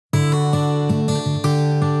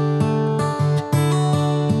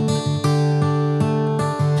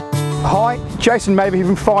Jason Maybe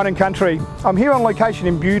from Fine Country. I'm here on location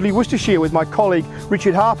in Bewdley, Worcestershire with my colleague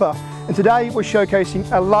Richard Harper, and today we're showcasing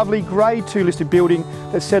a lovely Grade 2 listed building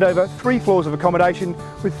that's set over 3 floors of accommodation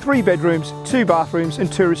with 3 bedrooms, 2 bathrooms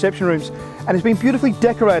and 2 reception rooms, and has been beautifully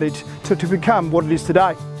decorated to become what it is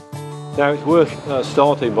today. Now it's worth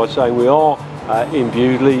starting by saying we are in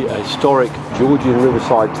Bewdley, a historic Georgian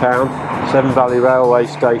riverside town. Severn Valley Railway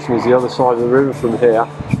Station is the other side of the river from here,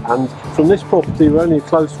 and from this property we're only a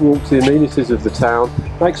close walk to the amenities of the town.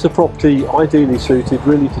 Makes the property ideally suited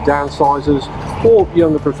really to downsizers or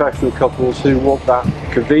younger professional couples who want that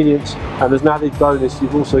convenience, and as an added bonus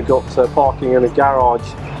you've also got parking and a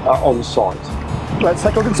garage on site. Let's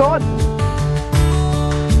take a look inside.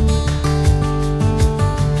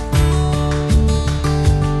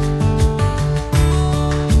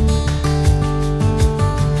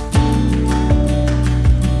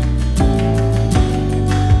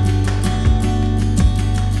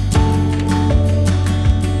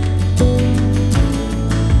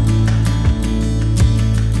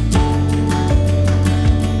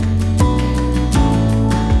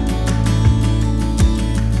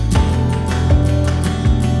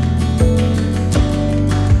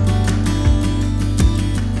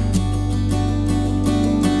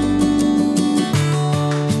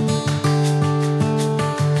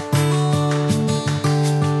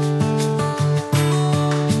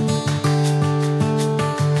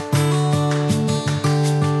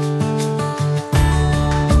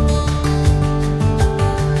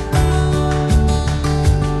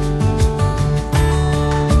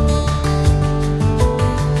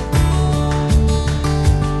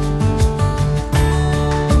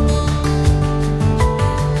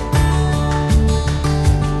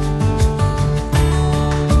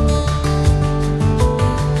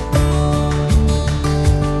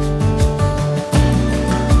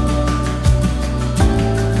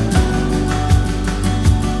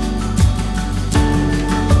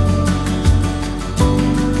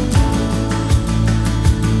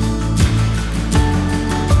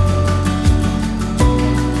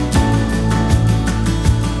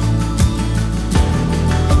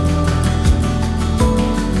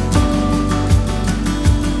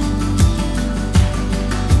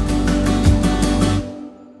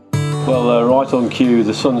 Well, right on cue,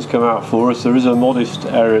 the sun's come out for us. There is a modest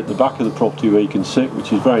area at the back of the property where you can sit,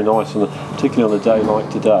 which is very nice, particularly on a day like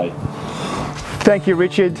today. Thank you,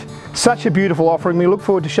 Richard. Such a beautiful offering. We look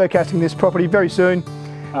forward to showcasing this property very soon.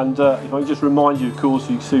 And if I can just remind you, of course,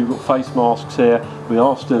 you can see we've got face masks here. We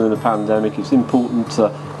are still in a pandemic. It's important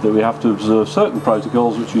that we have to observe certain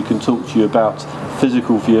protocols, which we can talk to you about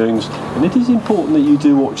physical viewings. And it is important that you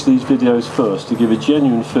do watch these videos first to give a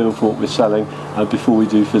genuine feel for what we're selling before we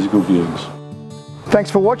do physical viewings. Thanks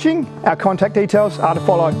for watching. Our contact details are to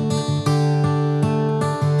follow.